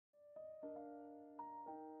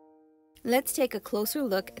Let's take a closer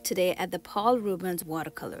look today at the Paul Rubens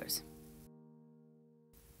Watercolors.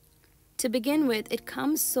 To begin with, it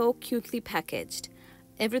comes so cutely packaged.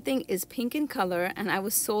 Everything is pink in color and I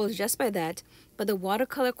was sold just by that, but the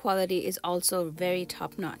watercolor quality is also very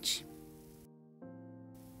top-notch.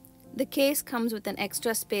 The case comes with an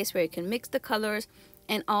extra space where you can mix the colors,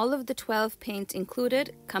 and all of the 12 paints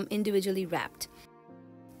included come individually wrapped.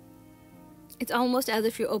 It's almost as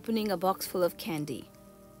if you're opening a box full of candy.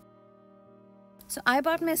 So I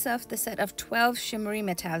bought myself the set of 12 shimmery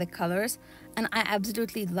metallic colors, and I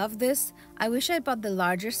absolutely love this. I wish I'd bought the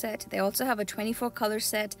larger set. They also have a 24 color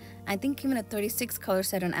set, I think even a 36 color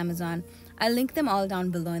set on Amazon. I'll link them all down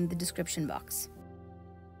below in the description box.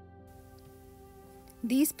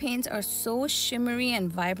 These paints are so shimmery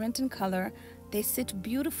and vibrant in color. They sit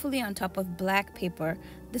beautifully on top of black paper.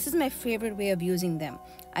 This is my favorite way of using them.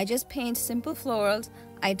 I just paint simple florals.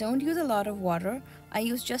 I don't use a lot of water. I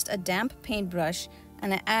use just a damp paintbrush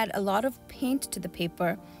and I add a lot of paint to the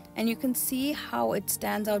paper, and you can see how it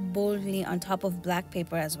stands out boldly on top of black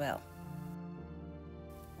paper as well.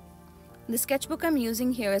 The sketchbook I'm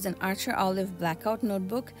using here is an Archer Olive Blackout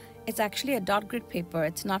notebook. It's actually a dot grid paper.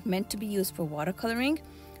 It's not meant to be used for watercoloring.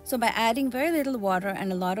 So by adding very little water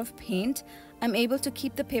and a lot of paint, I'm able to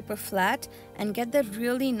keep the paper flat and get that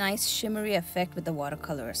really nice shimmery effect with the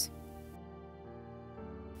watercolors.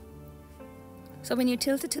 So when you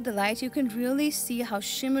tilt it to the light, you can really see how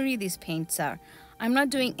shimmery these paints are. I'm not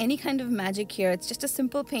doing any kind of magic here, it's just a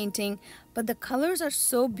simple painting, but the colors are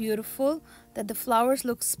so beautiful that the flowers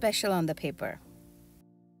look special on the paper.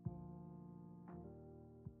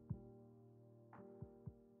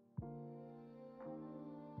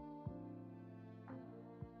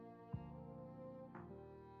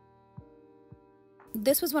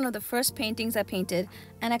 This was one of the first paintings I painted,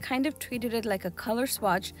 and I kind of treated it like a color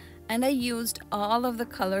swatch, and I used all of the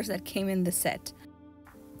colors that came in the set.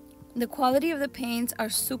 The quality of the paints are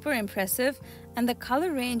super impressive, and the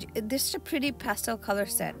color range, this is a pretty pastel color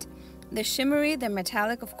set. They're shimmery, they're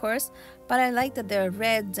metallic of course, but I like that there are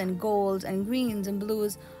reds and golds and greens and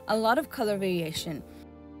blues, a lot of color variation.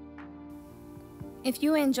 If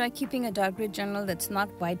you enjoy keeping a dot grid journal that's not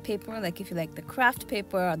white paper, like if you like the craft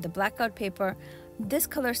paper or the blackout paper, this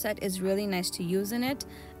color set is really nice to use in it,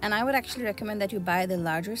 and I would actually recommend that you buy the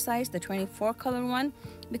larger size, the 24 color one,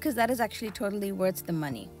 because that is actually totally worth the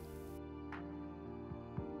money.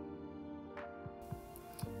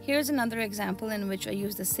 Here's another example in which I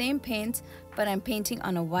use the same paints, but I'm painting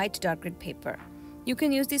on a white dot grid paper. You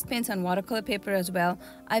can use these paints on watercolor paper as well.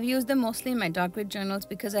 I've used them mostly in my dot grid journals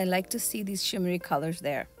because I like to see these shimmery colors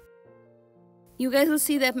there. You guys will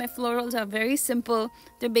see that my florals are very simple.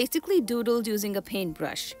 They're basically doodled using a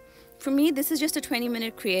paintbrush. For me, this is just a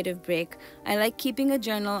 20-minute creative break. I like keeping a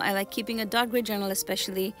journal, I like keeping a dot grid journal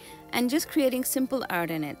especially, and just creating simple art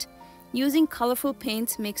in it. Using colorful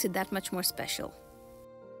paints makes it that much more special.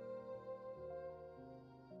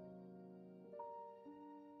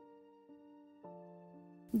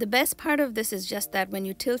 The best part of this is just that when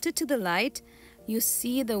you tilt it to the light, you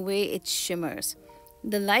see the way it shimmers.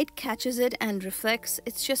 The light catches it and reflects.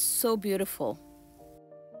 It's just so beautiful.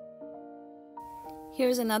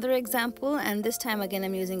 Here's another example, and this time again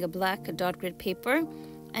I'm using a black dot grid paper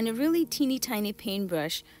and a really teeny tiny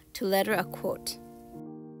paintbrush to letter a quote.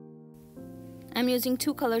 I'm using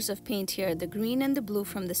two colors of paint here, the green and the blue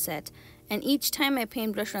from the set, and each time my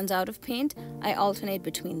paintbrush runs out of paint, I alternate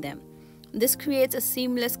between them. This creates a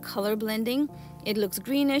seamless color blending. It looks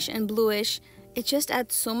greenish and bluish. It just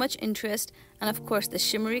adds so much interest, and of course the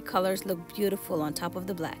shimmery colors look beautiful on top of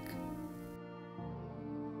the black.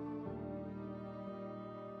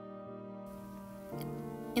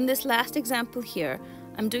 In this last example here,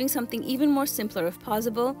 I'm doing something even more simpler if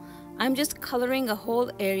possible. I'm just coloring a whole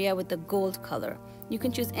area with the gold color. You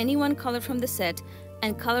can choose any one color from the set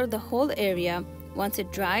and color the whole area. Once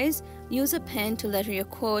it dries, use a pen to letter your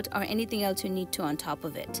quote or anything else you need to on top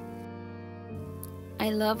of it. I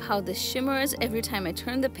love how this shimmers every time I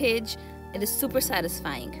turn the page. It is super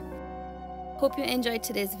satisfying. Hope you enjoyed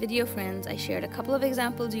today's video, friends. I shared a couple of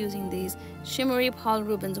examples using these shimmery Paul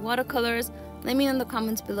Rubens watercolors. Let me know in the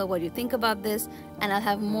comments below what you think about this, and I'll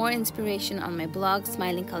have more inspiration on my blog,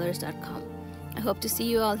 smilingcolors.com. I hope to see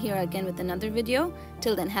you all here again with another video.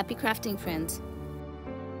 Till then, happy crafting, friends.